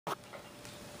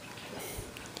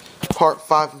part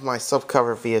 5 of my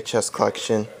Slipcover VHS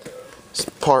collection. It's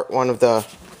part 1 of the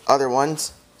other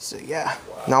ones. So yeah,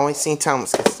 not wasting time,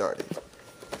 let's get started.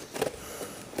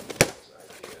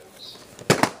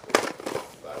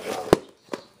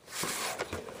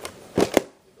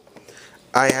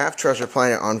 I have Treasure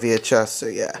Planet on VHS, so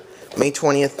yeah. May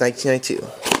 20th, 1992.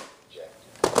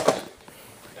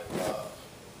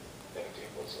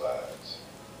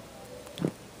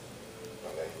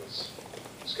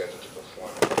 Scheduled to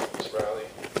perform at this rally.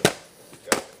 The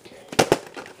government came to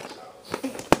his house,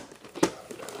 shot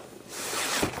him down.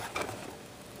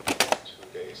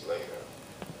 2 days later,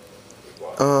 we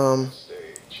walked on the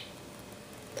stage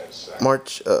and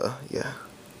sang.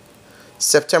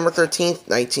 September 13th,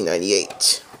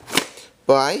 1998.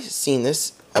 But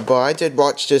I did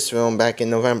watch this film back in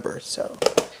November, so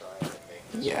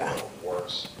yeah.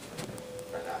 Worse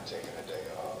by not taking a day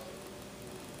off.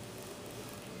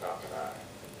 How can I?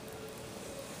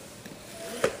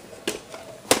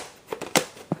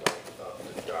 Of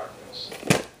the darkness.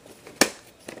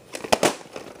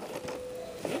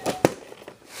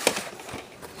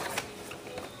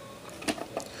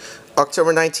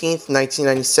 October 19th,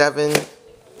 1997.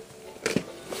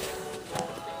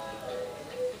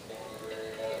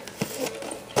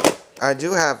 I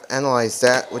do have Analyze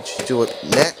That, which do it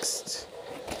next.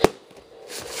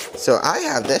 So I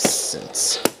have this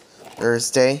since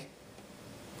Thursday,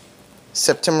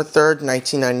 September 3rd,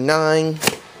 1999.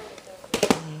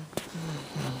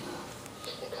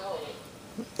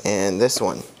 And this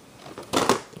one.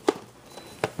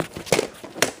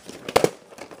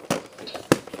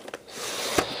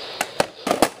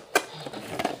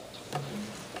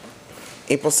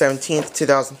 April 17th,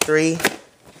 2003.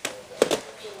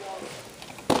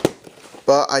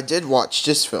 But I did watch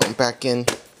this film back in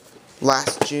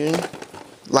last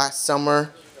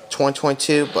summer,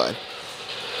 2022, but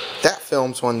that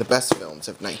film's one of the best films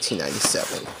of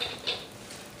 1997.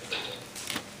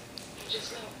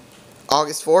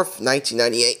 August 4th,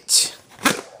 1998.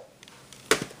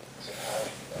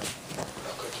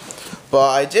 But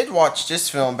I did watch this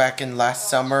film back in last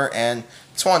summer, and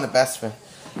it's one of the best films.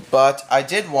 But I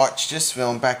did watch this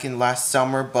film back in last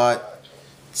summer, but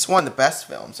it's one of the best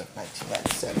films of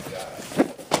 1997.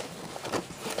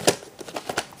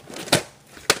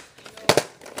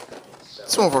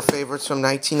 It's one of our favorites from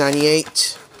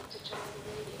 1998.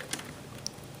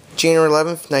 January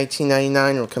 11th,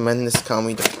 1999. Recommend this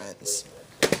comedy to friends.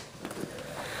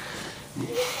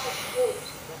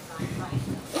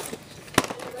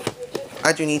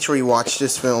 I do need to rewatch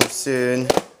this film soon.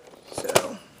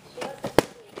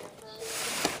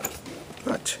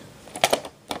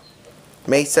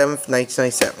 May 7th,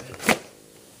 1997.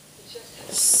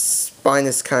 Spine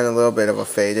is kind of a little bit of a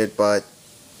faded, but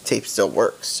tape still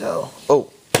works, so.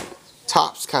 Oh,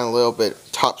 top's kind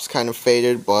of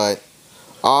faded, but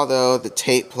although the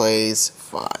tape plays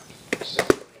fine.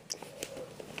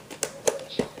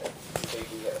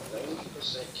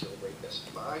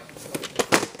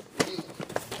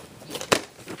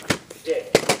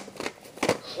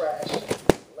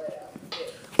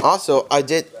 Also, I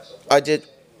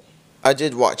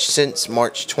did watch since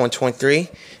March 2023,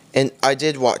 and I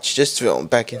did watch this film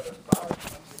back in.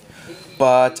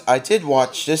 But I did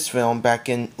watch this film back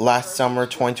in last summer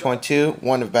 2022,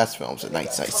 one of the best films of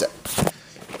 1997.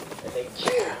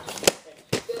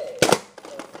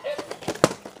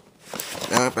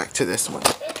 Now back to this one.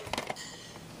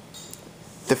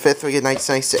 The 5th week of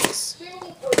 1996.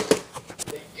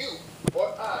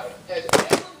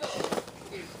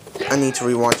 I need to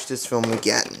rewatch this film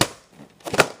again.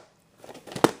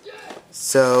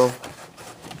 So,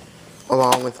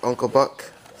 along with Uncle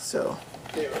Buck, so.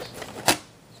 The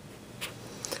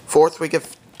 5th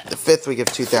week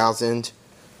of 2000.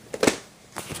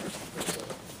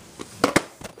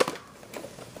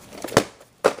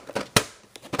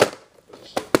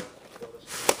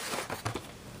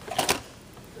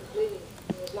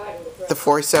 The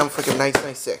 47th week of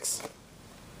 1996.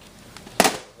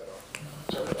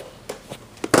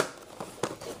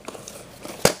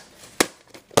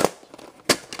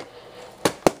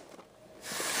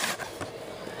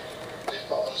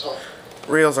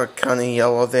 Reels are kind of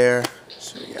yellow there.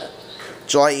 So yeah.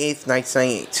 July 8th,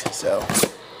 1998.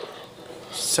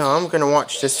 So I'm gonna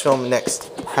watch this film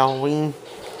next Halloween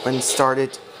when it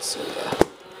started. So yeah.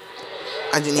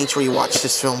 I do need to rewatch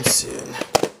this film soon.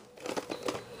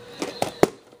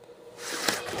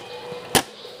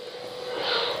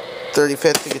 /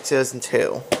 35th week of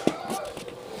 2002.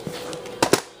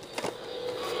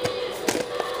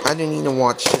 I do need to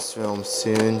watch this film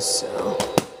soon, so.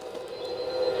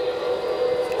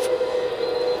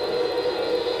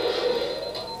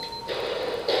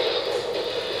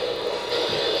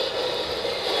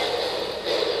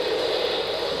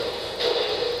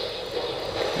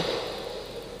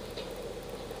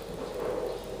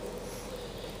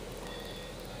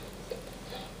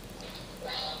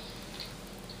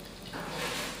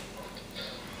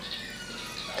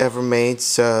 ever made,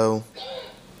 so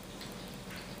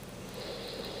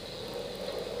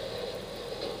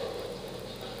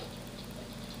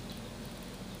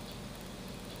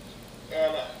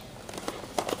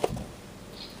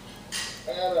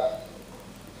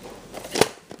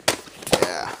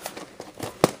yeah.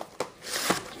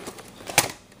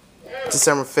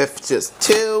 December 5th, just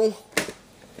 2.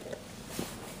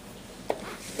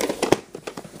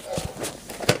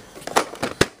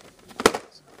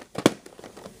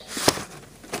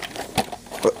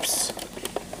 Whoops.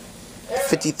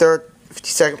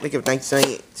 52nd week of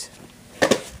 1998.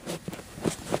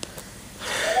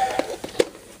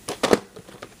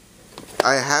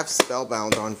 I have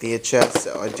Spellbound on VHS,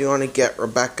 so I do want to get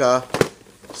Rebecca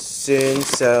soon,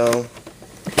 so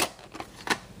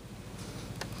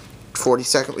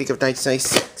 42nd week of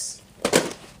 1996.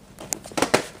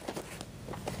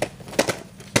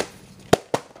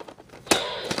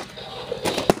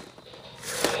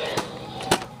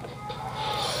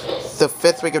 The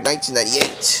 5th week of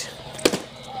 1998.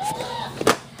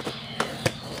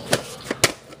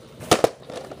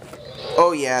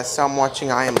 Oh yeah, so I'm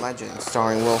watching I Am Legend,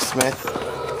 starring Will Smith.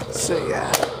 So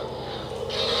yeah.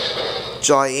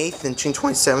 July 8th and June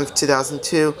 27th,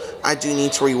 2002. I do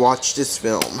need to rewatch this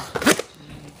film.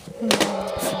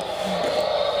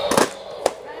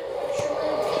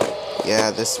 Yeah,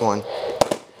 this one.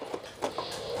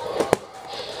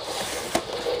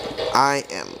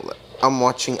 I'm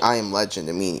watching I Am Legend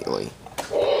immediately.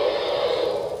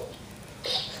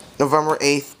 November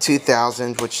 8th,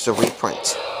 2000, which is a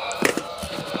reprint.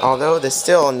 Although there's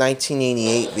still a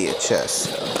 1988 VHS.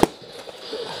 So.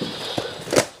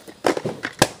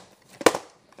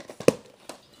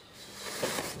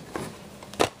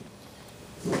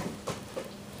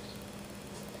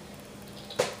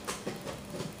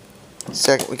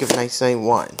 Second week of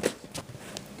 1991.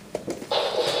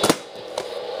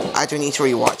 I do need to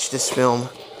rewatch this film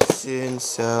soon,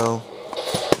 so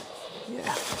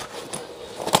yeah.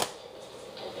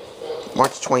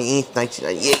 March 28th,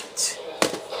 1998.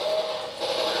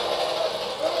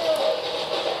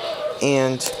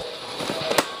 And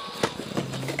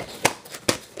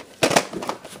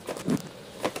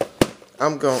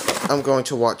I'm going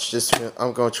to watch this.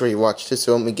 I'm going to rewatch this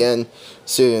film again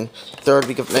soon. Third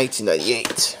week of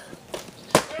 1998.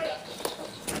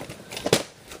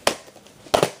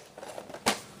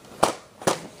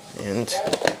 And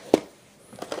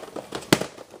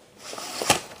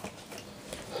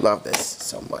love this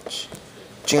so much.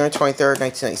 January 23rd,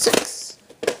 1996.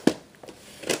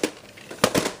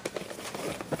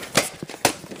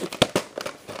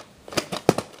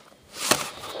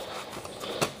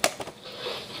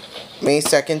 May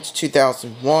 2nd,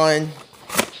 2001.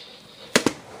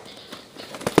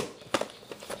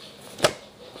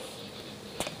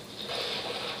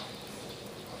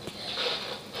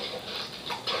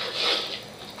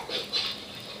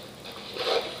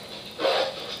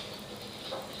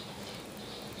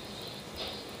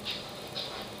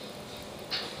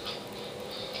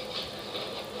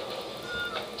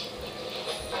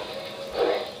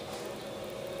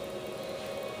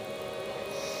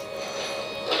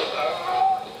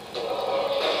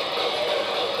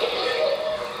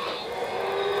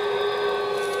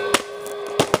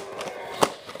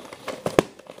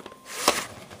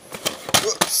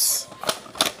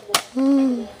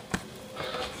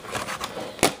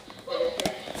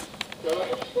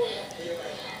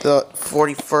 The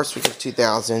 41st week of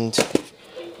 2000.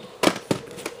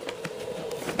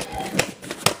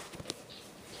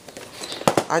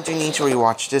 I do need to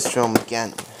rewatch this film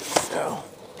again. So,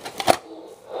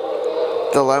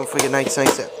 the 11th week of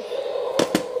 1997.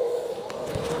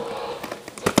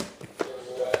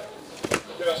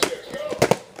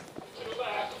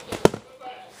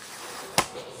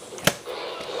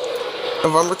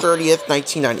 November 30th,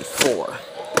 1994.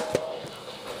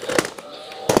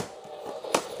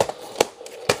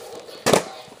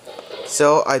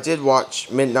 So, I did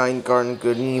watch Midnight Garden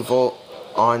Good and Evil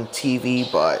on TV,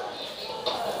 but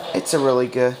it's a really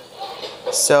good.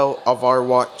 So, of our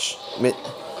watch, which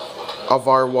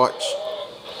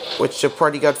is a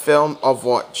pretty good film, I've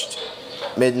watched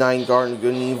Midnight Garden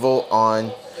Good and Evil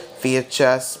on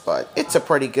VHS, but it's a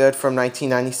pretty good from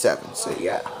 1997, so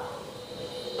yeah.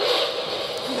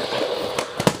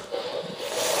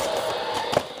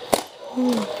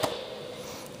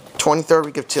 23rd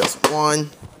week of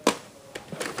 2001.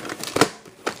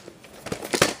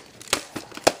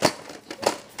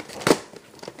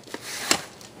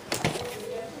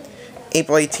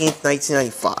 April 18th,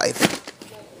 1995.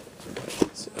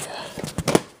 So, yeah.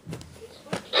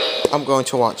 I'm going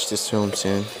to watch this film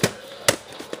soon.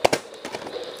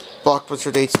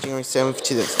 Blockbuster dates January 7th,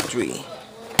 2003.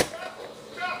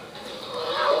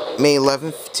 May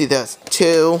 11th,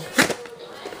 2002.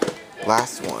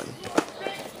 Last one.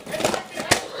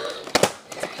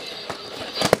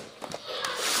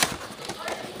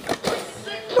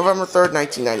 November 3rd,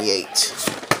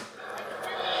 1998.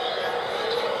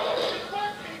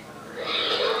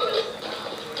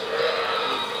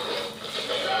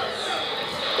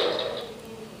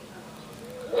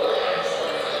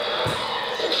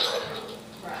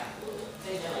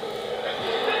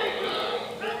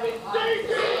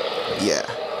 Yeah.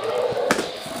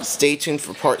 Stay tuned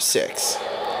for part 6.